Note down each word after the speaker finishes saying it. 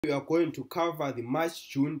We are going to cover the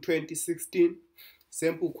March-June 2016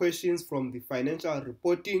 sample questions from the Financial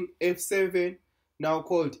Reporting F7, now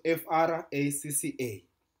called FR ACCCA.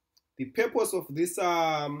 The purpose of this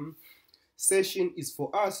session is for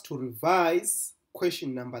us to revise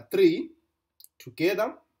question number 3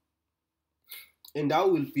 together, and I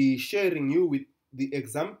will be sharing you with the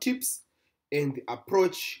exam tips and the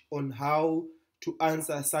approach on how to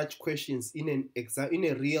answer such questions in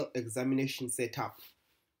a real examination setup.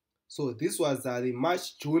 So this was the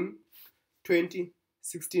March-June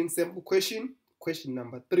 2016 sample question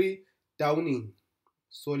number 3, Downing.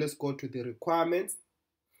 So let's go to the requirements.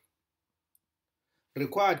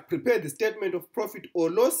 Required: prepare the statement of profit or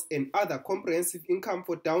loss and other comprehensive income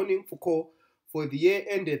for Downing for the year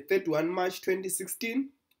ended 31 March 2016.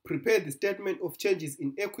 Prepare the statement of changes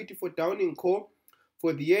in equity for Downing Co.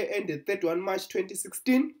 for the year ended 31 March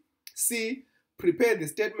 2016. C. Prepare the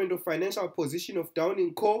statement of financial position of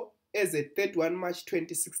Downing Co. as at 31 March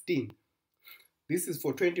 2016. This is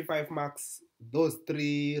for 25 marks, those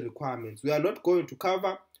 3 requirements. We are not going to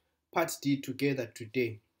cover part D together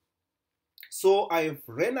today. So I've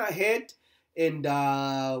ran ahead and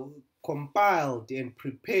compiled and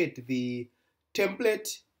prepared the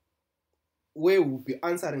template where we'll be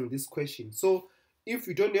answering this question. So if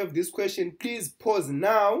you don't have this question, please pause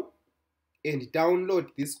now and download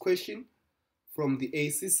this question from the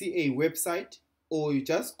ACCCA website, or you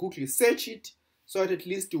just quickly search it so that at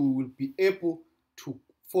least you will be able to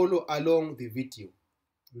follow along the video.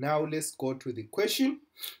 Now let's go to the question.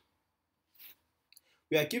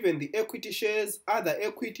 We are given the equity shares, other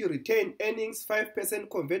equity, retained earnings, 5%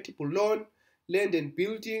 convertible loan, land and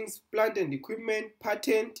buildings, plant and equipment,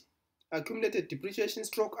 patent, accumulated depreciation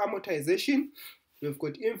stroke amortization. We've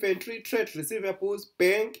got inventory, trade receivables,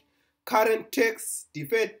 bank, current tax,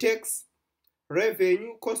 deferred tax,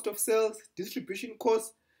 revenue, cost of sales, distribution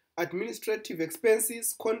costs, administrative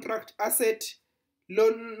expenses, contract asset,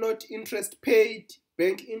 loan not interest paid,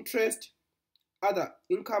 bank interest, other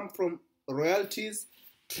income from royalties,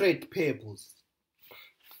 trade payables.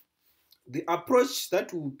 The approach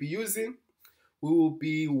that we will be using, we will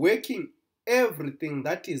be working everything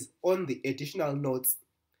that is on the additional notes.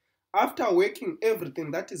 After working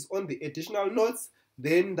everything that is on the additional notes,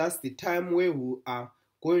 then that's the time where we are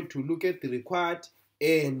going to look at the required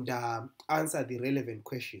and answer the relevant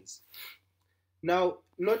questions. Now,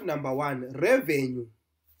 note number 1, revenue.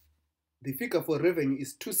 The figure for revenue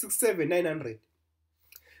is 267,900.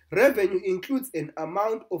 Revenue includes an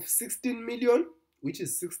amount of 16 million, which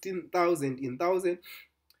is 16,000 in thousand,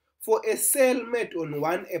 for a sale made on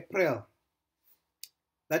 1 April.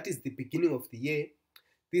 That is the beginning of the year.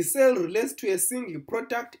 The sale relates to a single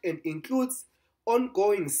product and includes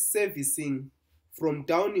ongoing servicing from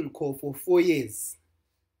Downing Co. for 4 years.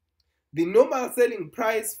 The normal selling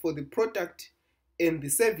price for the product and the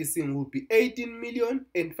servicing will be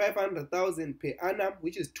 18,500,000 per annum,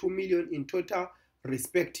 which is 2 million in total,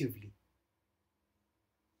 respectively.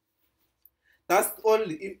 That's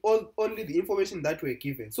only the information that we're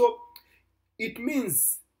given. So it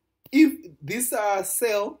means if this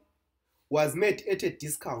sale was made at a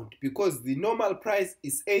discount, because the normal price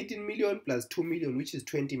is 18 million plus 2 million, which is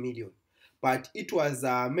 20 million, but it was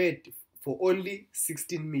made for only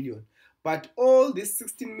 16 million. But all this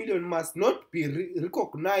 16 million must not be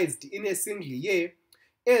recognized in a single year,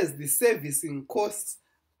 as the servicing costs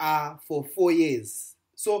are for 4 years.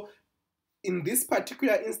 So in this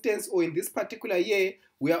particular instance, or in this particular year,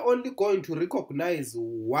 we are only going to recognize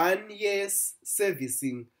 1 year's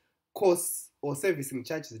servicing costs or servicing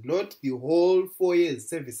charges, not the whole 4 years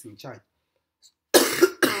servicing charge.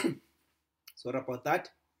 Sorry about that.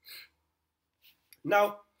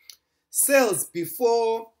 Now, sales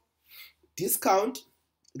before discount.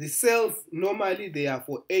 The sales normally they are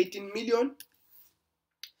for 18 million.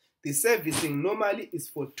 The servicing normally is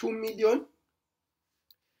for 2 million.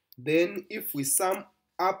 Then if we sum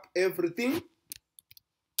up everything,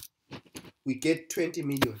 we get 20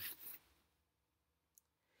 million.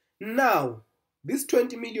 Now, this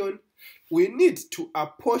 20 million, we need to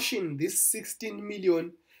apportion this 16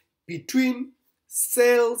 million between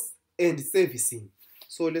sales and servicing.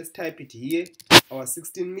 So let's type it here, our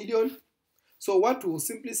 16 million. So what we'll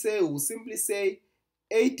simply say,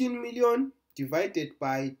 18 million divided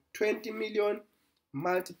by 20 million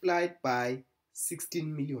multiplied by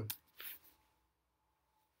 16 million.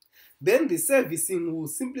 Then the servicing will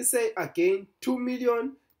simply say again 2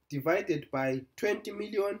 million divided by 20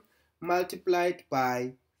 million multiplied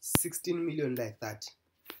by 16 million, like that.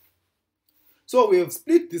 So we have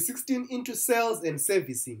split the 16 into sales and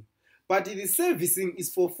servicing, but the servicing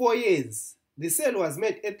is for 4 years. the sale was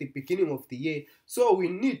made at the beginning of the year, so we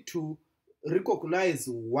need to recognize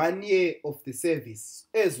 1 year of the service,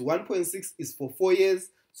 as 1.6 is for 4 years,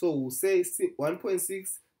 so we'll say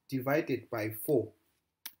 1.6 divided by 4.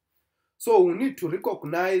 So we need to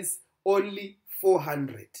recognize only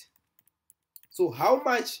 400. So how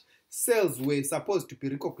much sales were supposed to be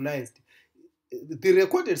recognized? The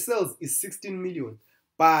recorded sales is 16 million,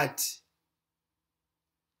 but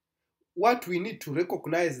what we need to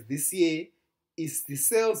recognize this year is the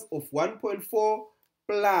sales of 1.4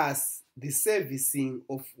 plus the servicing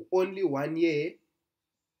of only 1 year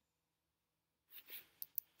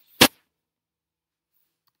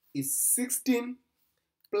is 16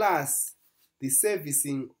 plus the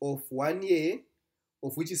servicing of 1 year,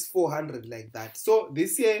 of which is 400, like that. So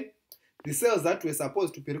this year, the sales that were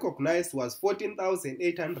supposed to be recognized was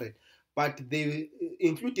 14,800, but they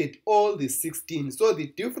included all the 16. So the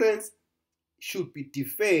difference should be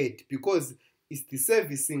deferred because it's the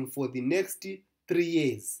servicing for the next 3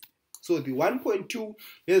 years. So the 1.2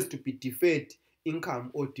 has to be deferred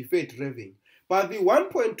income or deferred revenue. But the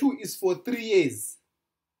 1.2 is for 3 years.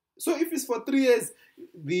 So if it's for 3 years,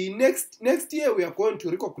 the next year we are going to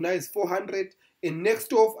recognize 400, and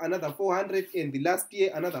next off another 400, and the last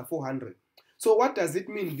year another 400. So what does it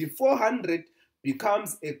mean? The 400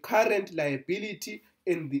 becomes a current liability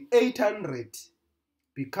and the 800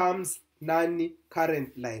 becomes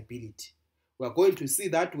non-current liability. We are going to see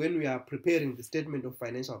that when we are preparing the statement of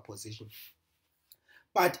financial position.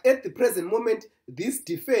 But at the present moment, this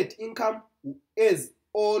deferred income, as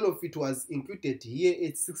all of it was included here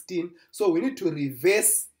at 16, so we need to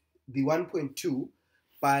reverse the 1.2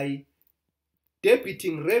 by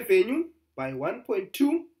debiting revenue by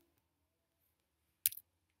 1.2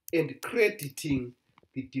 and crediting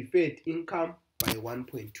the deferred income by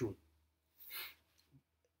 1.2.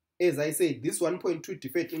 As I said, this 1.2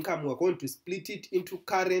 deferred income, we're going to split it into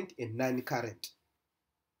current and non-current.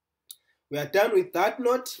 We are done with that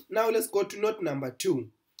note. Now let's go to note number 2.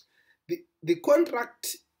 The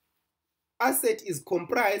contract asset is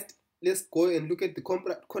comprised. Let's go and look at the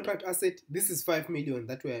contract asset. This is 5 million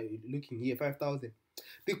that we are looking here, 5,000.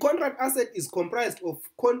 The contract asset is comprised of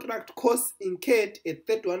contract costs incurred at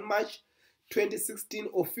 31 March 2016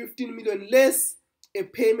 of 15 million less a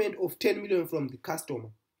payment of 10 million from the customer.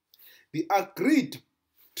 The agreed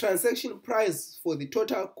transaction price for the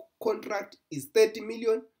total contract is 30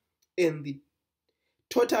 million and the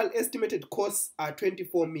total estimated costs are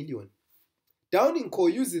 24 million. Downing Co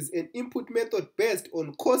uses an input method based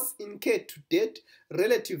on costs incurred to date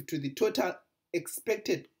relative to the total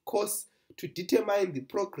expected costs to determine the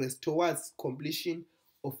progress towards completion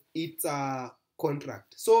of its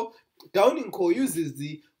contract. So Downing Co uses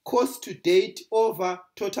the cost to date over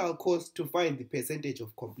total cost to find the percentage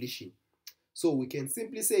of completion. So we can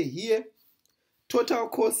simply say here, total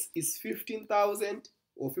cost is 15,000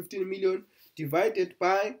 or 15 million divided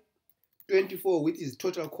by 24, which is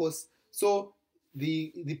total cost. So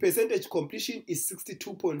the percentage completion is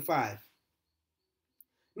 62.5.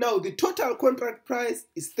 Now the total contract price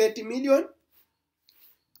is 30 million.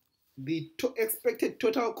 The expected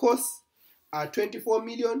total costs are 24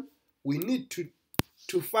 million. We need to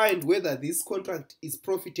find whether this contract is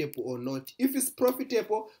profitable or not. If it's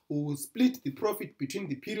profitable, we will split the profit between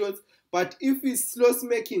the periods. But if it's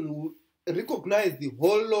loss-making, we will recognize the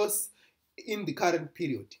whole loss in the current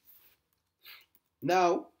period.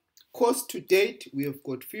 Now, cost to date, we have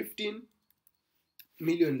got 15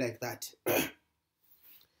 million like that.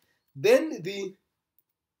 Then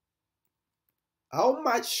how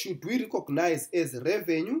much should we recognize as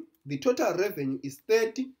revenue? The total revenue is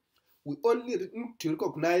 30. We only need to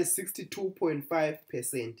recognize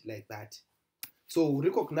 62.5% like that. So we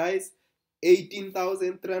recognize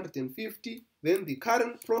 18,350. Then the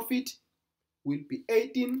current profit will be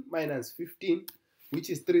 18 minus 15, which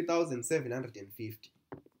is 3,750.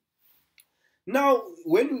 Now,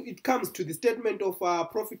 when it comes to the statement of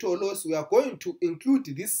profit or loss, we are going to include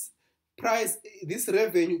this price, this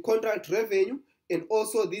revenue, contract revenue, and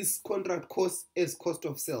also this contract cost as cost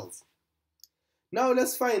of sales. Now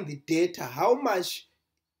let's find the data. How much?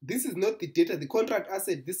 This is not the data, the contract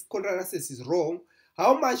asset. This contract asset is wrong.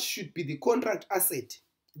 How much should be the contract asset?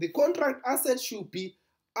 The contract asset should be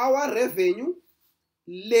our revenue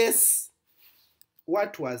less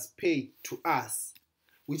what was paid to us,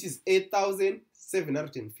 which is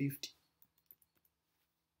 8,750.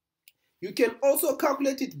 You can also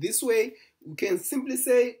calculate it this way. You can simply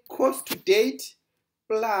say cost to date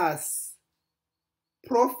plus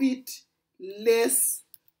profit less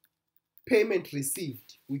payment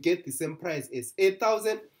received. We get the same price as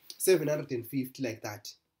 8,750 like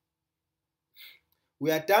that. We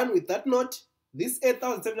are done with that note. This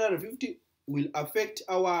 8,750 will affect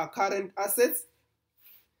our current assets.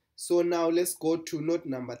 So now let's go to note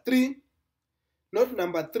number 3. Note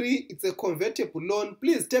number 3, it's a convertible loan.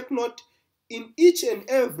 Please take note in each and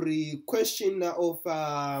every question of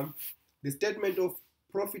the statement of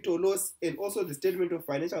profit or loss and also the statement of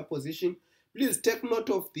financial position. Please take note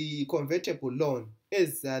of the convertible loan,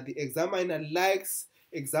 as the examiner likes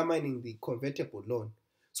examining the convertible loan.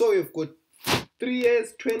 So we've got 3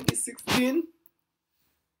 years, 2016,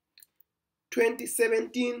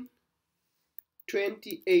 2017,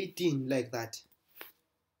 2018, like that.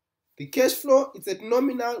 The cash flow is at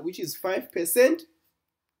nominal, which is 5%,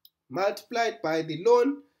 multiplied by the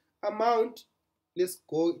loan amount. Let's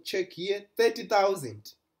go check here,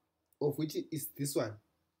 30,000, of which is this one.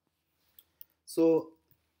 So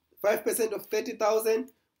 5% of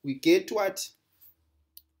 30,000, we get what?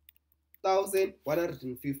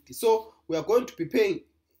 1,150. So we are going to be paying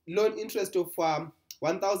loan interest of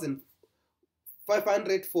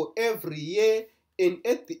 1,500 for every year, and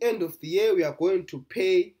at the end of the year we are going to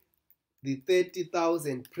pay the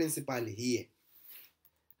 30,000 principal here.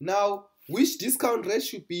 Now, which discount rate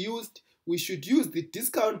should be used? We should use the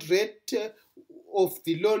discount rate of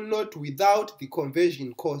the loan note without the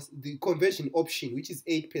conversion cost, the conversion option, which is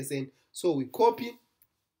 8%. So we copy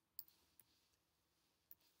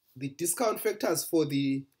the discount factors for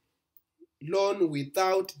the loan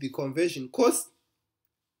without the conversion cost.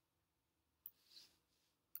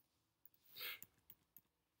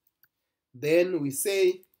 Then we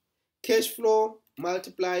say cash flow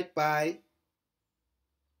multiplied by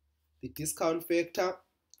the discount factor,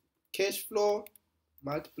 cash flow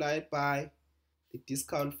multiplied by the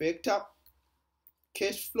discount factor,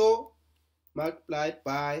 cash flow multiplied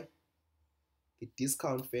by the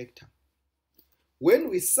discount factor. When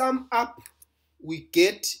we sum up, we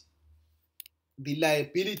get the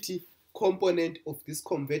liability component of this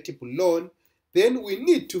convertible loan. Then we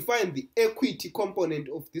need to find the equity component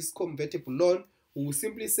of this convertible loan. We will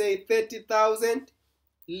simply say 30,000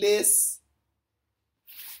 less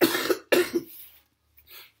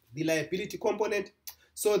the liability component.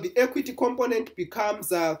 So the equity component becomes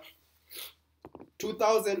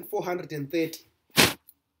 2,430.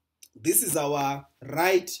 This is our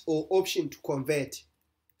right or option to convert.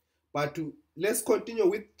 But let's continue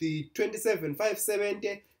with the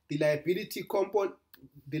 27,570. The liability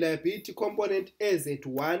component is at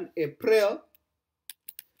 1 April.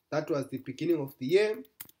 That was the beginning of the year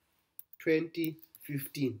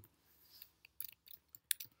 2015.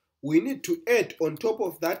 We need to add on top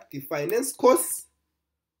of that the finance costs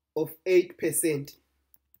of 8%.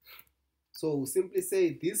 So we'll simply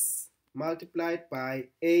say this multiplied by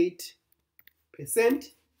 8%.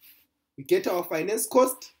 We get our finance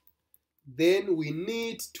cost. Then we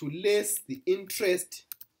need to less the interest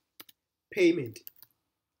payment.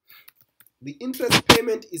 The interest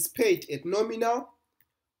payment is paid at nominal.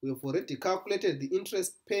 We have already calculated the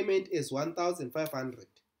interest payment as 1,500.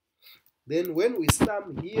 Then when we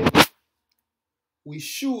sum here, we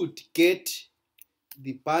should get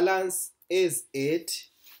the balance as at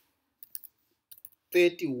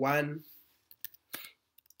 31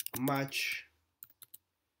 March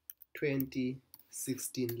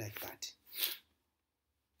 2016, like that.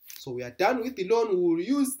 So we are done with the loan. We will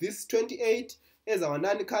use this 28 as our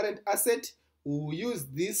non-current asset. We will use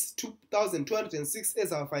this 2,206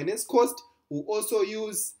 as our finance cost. We will also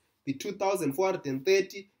use the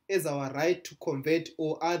 2,430 as our right to convert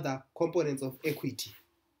or other components of equity.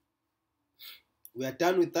 We are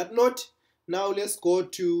done with that note. Now let's go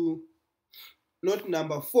to note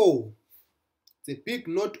number 4. It's a big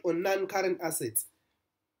note on non-current assets.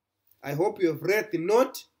 I hope you have read the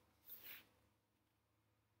note.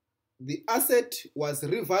 The asset was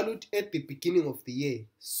revalued at the beginning of the year.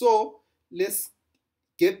 So let's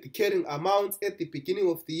get the carrying amounts at the beginning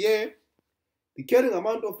of the year. The carrying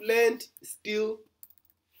amount of land is still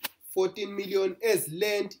 14 million, as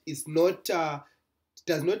land is not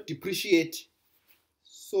does not depreciate.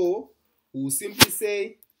 So we'll simply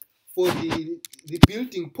say for the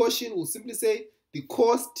building portion, we'll simply say the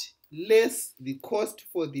cost less the cost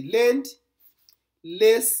for the land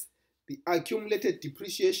less the accumulated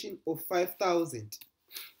depreciation of 5,000.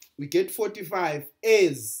 We get 45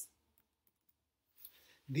 as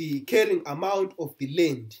the carrying amount of the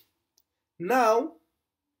land. Now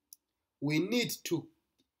we need to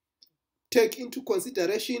take into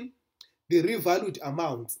consideration the revalued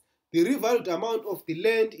amounts. The revalued amount of the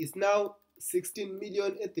land is now 16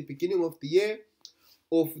 million at the beginning of the year.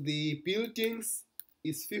 Of the buildings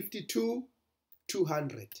is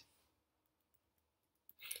 52,200.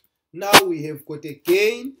 Now we have got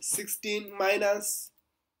again 16 minus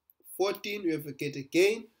 14, we have get a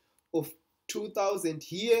gain of 2,000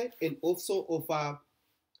 here and also of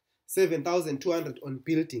 7,200 on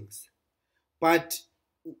buildings. But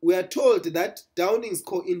we are told that Downings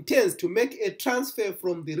Co intends to make a transfer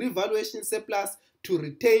from the revaluation surplus to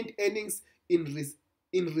retained earnings in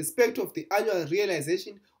respect of the annual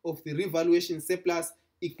realization of the revaluation surplus,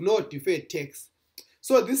 ignore deferred tax.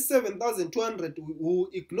 So this 7,200 will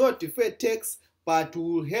ignore deferred tax, but we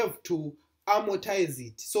will have to amortize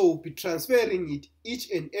it. So we'll be transferring it each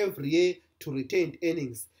and every year to retained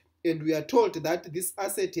earnings. And we are told that this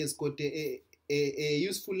asset has got a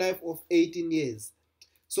useful life of 18 years.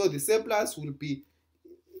 So the surplus will be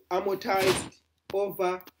amortized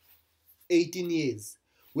over 18 years.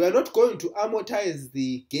 We are not going to amortize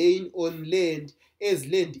the gain on land, as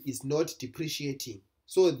land is not depreciating.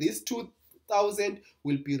 So this 2,000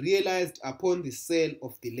 will be realized upon the sale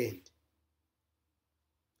of the land.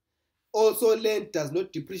 Also, land does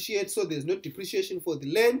not depreciate, so there is no depreciation for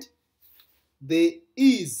the land. There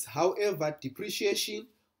is, however, depreciation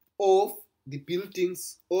of the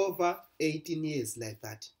buildings over 18 years like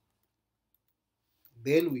that.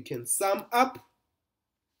 Then we can sum up.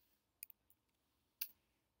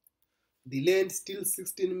 The land still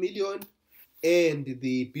 16 million and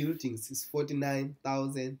the buildings is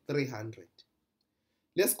 49,300.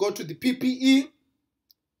 Let's go to the PPE,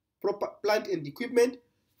 proper plant and equipment.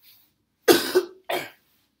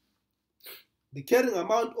 The carrying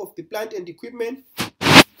amount of the plant and equipment,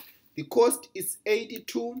 the cost is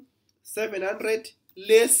 82,700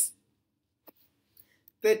 less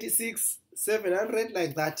 36,700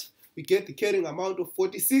 like that. We get the carrying amount of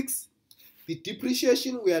 46. The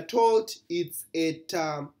depreciation, we are told it's at,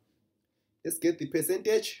 let's get the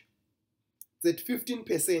percentage, it's at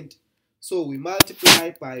 15%. So we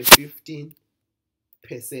multiply by 15%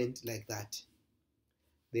 like that.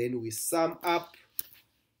 Then we sum up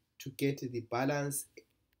to get the balance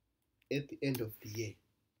at the end of the year.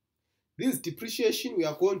 This depreciation, we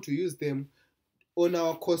are going to use them on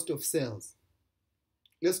our cost of sales.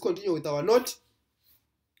 Let's continue with our note.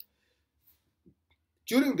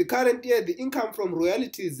 During the current year, the income from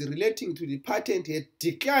royalties relating to the patent had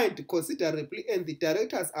declined considerably, and the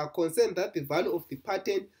directors are concerned that the value of the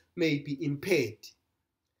patent may be impaired.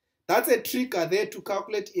 That's a trigger there to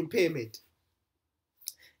calculate impairment.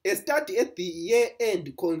 A study at the year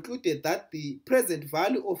end concluded that the present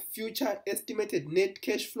value of future estimated net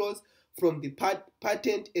cash flows from the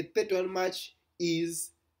patent at 31 March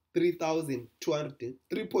is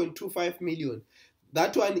 3.25 million.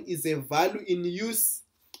 That one is a value in use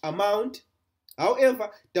amount. However,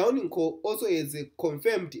 Downing Co also has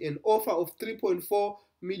confirmed an offer of 3.4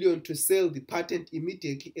 million to sell the patent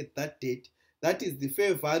immediately at that date. That is the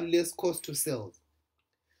fair value less cost to sell.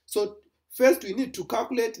 So first we need to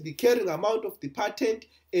calculate the carrying amount of the patent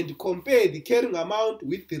and compare the carrying amount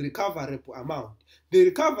with the recoverable amount. The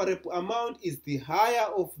recoverable amount is the higher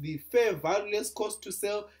of the fair value less cost to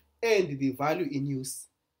sell and the value in use.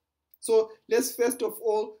 So let's first of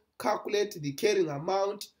all calculate the carrying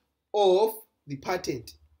amount of the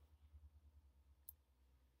patent.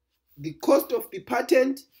 The cost of the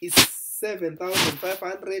patent is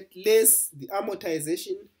 7,500 less the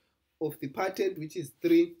amortization of the patent, which is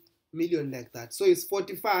 3 million like that. So it's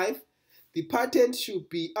 45. The patent should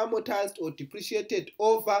be amortized or depreciated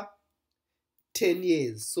over 10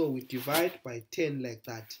 years. So we divide by 10 like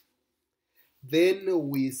that. Then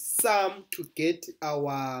we sum to get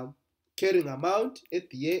our carrying amount at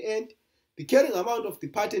the year end. The carrying amount of the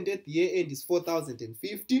patent at the year end is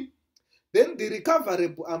 4,050. Then the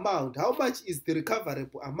recoverable amount. How much is the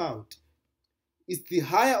recoverable amount? It's the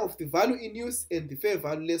higher of the value in use and the fair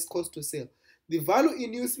value less cost to sell. The value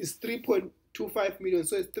in use is 3.25 million,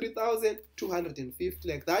 so it's 3,250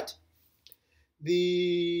 like that.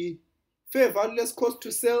 The fair value less cost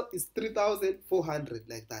to sell is 3,400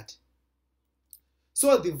 like that.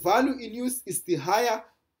 So the value in use is the higher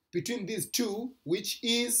between these two, which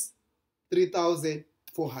is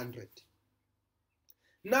 3,400.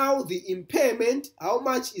 Now the impairment, how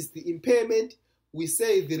much is the impairment? We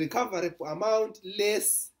say the recoverable amount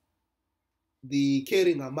less the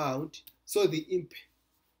carrying amount. So the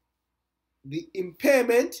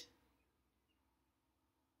impairment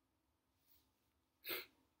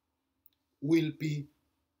will be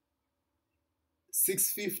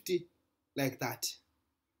 650 like that.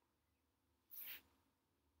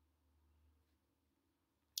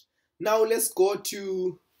 Now let's go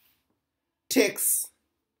to tax.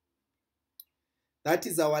 That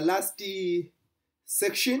is our last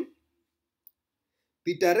section.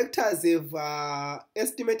 The directors have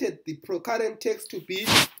estimated the current tax to be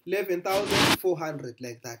 11,400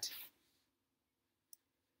 like that.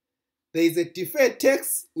 There is a deferred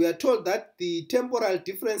tax. We are told that the temporal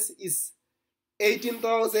difference is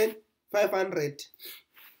 18,500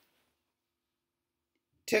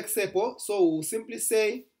 taxable. So we'll simply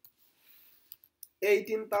say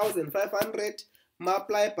 18,500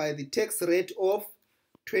 multiplied by the tax rate of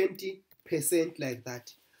 20% like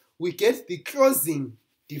that. We get the closing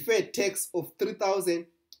deferred tax of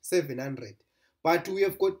 3,700. But we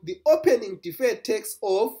have got the opening deferred tax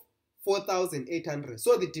of 4,800.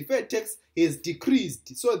 So the deferred tax is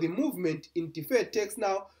decreased. So the movement in deferred tax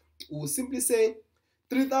now, we'll simply say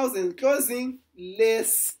 3,000 closing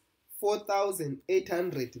less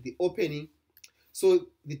 4,800, the opening. So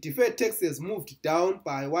the deferred tax has moved down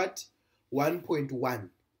by what? 1.1.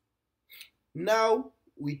 Now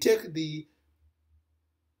we take the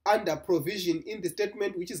under provision in the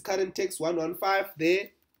statement, which is current tax 115 there.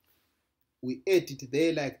 We add it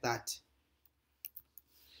there like that.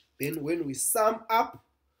 Then when we sum up,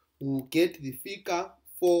 we'll get the figure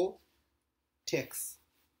for tax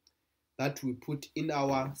that we put in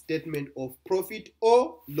our statement of profit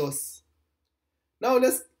or loss. Now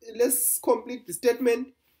let's complete the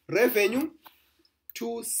statement. Revenue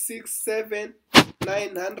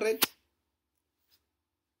 267,900.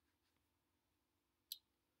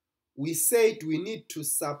 We said we need to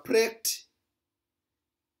subtract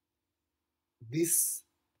this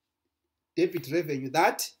debit revenue,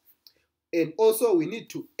 that, and also we need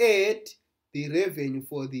to add the revenue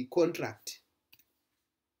for the contract.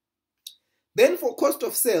 Then for cost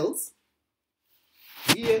of sales,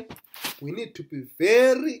 here we need to be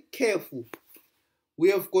very careful.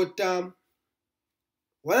 We have got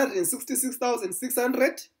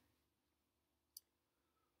 166,600.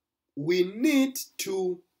 We need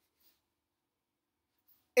to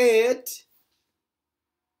add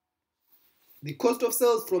the cost of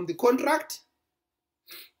sales from the contract.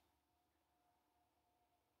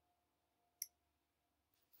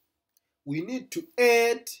 We need to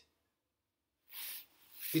add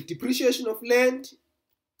the depreciation of land,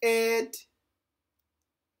 add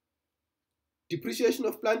depreciation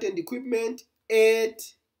of plant and equipment, add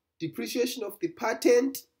depreciation of the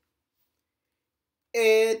patent,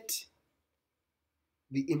 add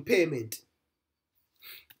the impairment.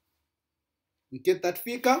 We get that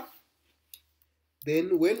figure.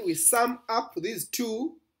 Then when we sum up these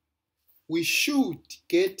two, we should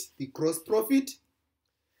get the gross profit.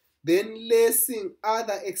 Then lessing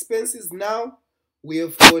other expenses, now we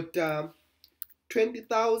have got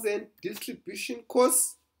 20,000 distribution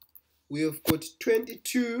costs. We have got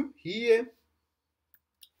 22 here,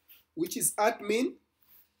 which is admin.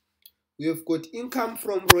 We have got income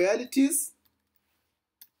from royalties.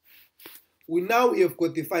 We have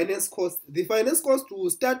got the finance cost. The finance cost will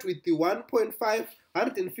start with the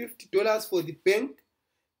 $150 for the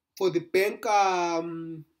bank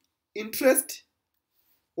interest.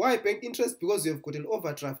 Why bank interest? Because we have got an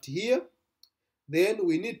overdraft here. Then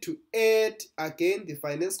we need to add again the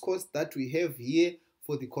finance cost that we have here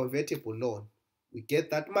for the convertible loan. We get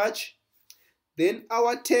that much. Then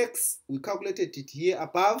our tax, we calculated it here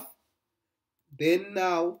above. Then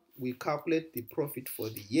now we calculate the profit for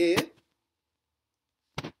the year.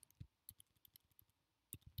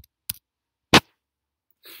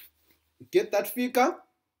 We get that figure.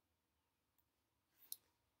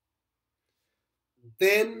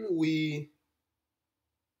 Then we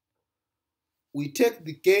take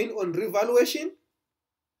the gain on revaluation,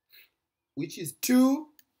 which is 2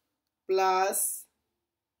 plus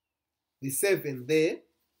the 7 there.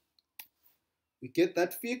 We get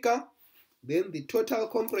that figure. Then the total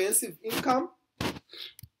comprehensive income,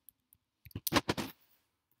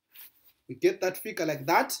 we get that figure like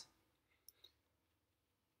that.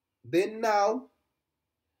 Then now,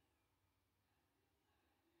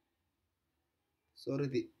 sorry,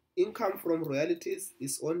 the income from royalties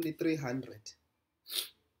is only 300.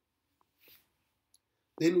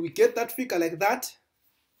 Then we get that figure like that.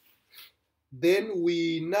 Then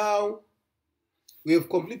we have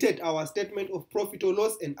completed our statement of profit or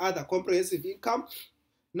loss and other comprehensive income.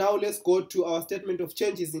 Now let's go to our statement of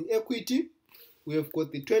changes in equity. We have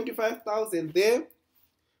got the 25,000 there.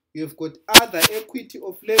 We have got other equity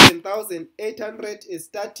of 11,800 as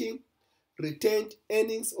starting, retained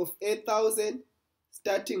earnings of 8,000,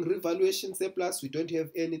 starting revaluation surplus, we don't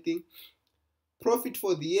have anything. Profit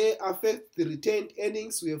for the year affects the retained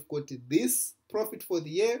earnings. We have got this profit for the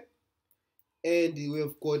year, and we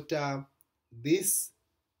have got this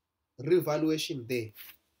revaluation there.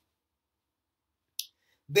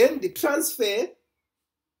 Then the transfer,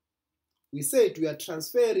 we said we are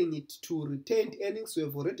transferring it to retained earnings. We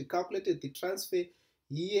have already calculated the transfer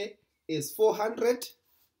here as 400.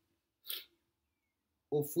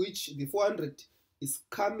 of which the 400 is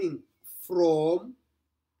coming from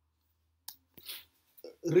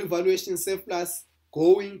revaluation surplus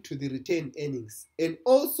going to the retained earnings. And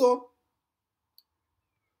also,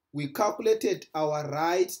 we calculated our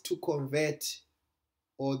right to convert,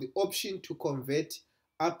 or the option to convert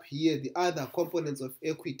up here, the other components of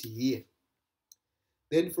equity here.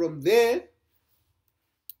 Then from there,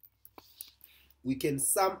 we can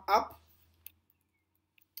sum up.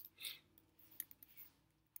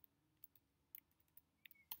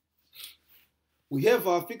 We have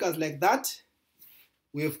our figures like that.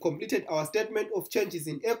 We have completed our statement of changes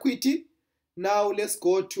in equity. Now let's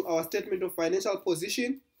go to our statement of financial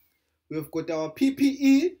position. We have got our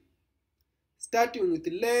PPE. Starting with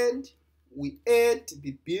the land, we add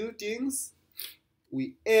the buildings,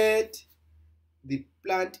 we add the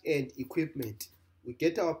plant and equipment. We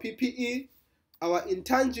get our PPE, our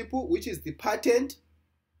intangible, which is the patent.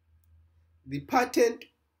 The patent,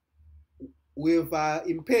 we've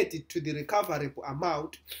impaired it to the recoverable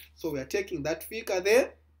amount, so we are taking that figure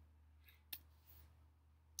there.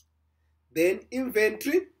 Then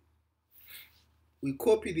inventory, we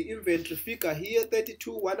copy the inventory figure here,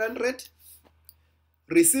 32,100.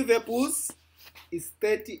 Receivables is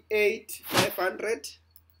 38,500.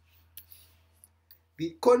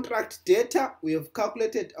 The contract data, we have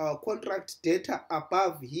calculated our contract data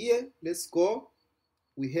above here. Let's go.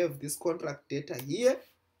 We have this contract data here.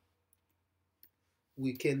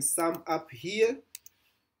 We can sum up here.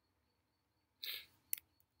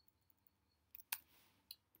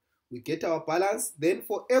 We get our balance. Then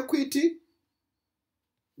for equity,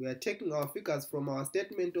 we are taking our figures from our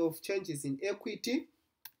statement of changes in equity.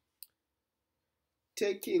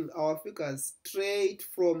 Taking our figures straight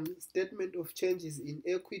from statement of changes in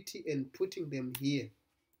equity and putting them here.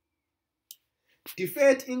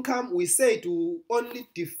 Deferred income, we say to only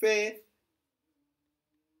defer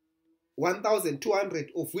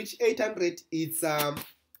 1,200, of which 800 is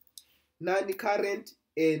non-current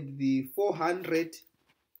and the 400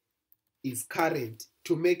 is current,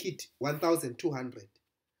 to make it 1,200.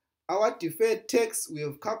 Our deferred tax, we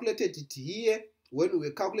have calculated it here. When we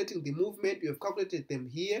were calculating the movement, we have calculated them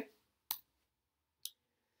here.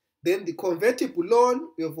 Then the convertible loan,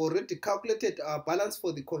 we have already calculated our balance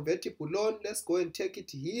for the convertible loan. Let's go and take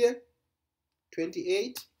it here,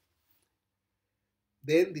 28.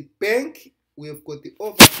 Then the bank, we have got the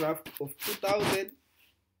overdraft of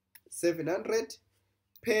 2,700.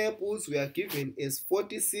 Payables, we are given as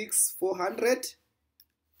 46,400.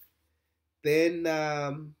 Then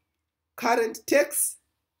current tax,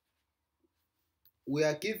 we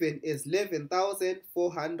are given as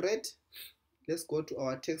 11,400. Let's go to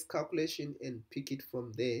our tax calculation and pick it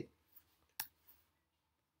from there.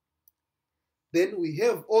 Then we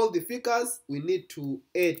have all the figures. We need to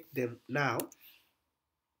add them now.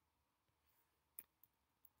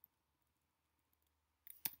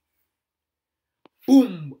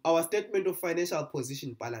 Boom, our statement of financial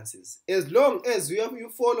position balances. As long as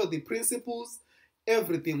you follow the principles,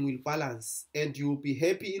 everything will balance and you will be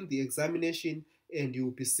happy in the examination and you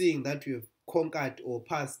will be seeing that you have conquered or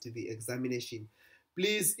passed the examination.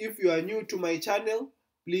 Please, if you are new to my channel,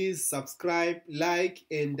 please subscribe, like,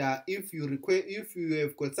 and if you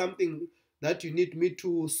have got something that you need me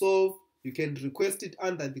to solve, you can request it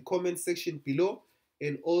under the comment section below.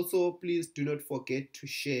 And also, please do not forget to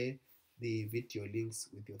share the video links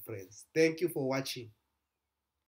with your friends. Thank you for watching.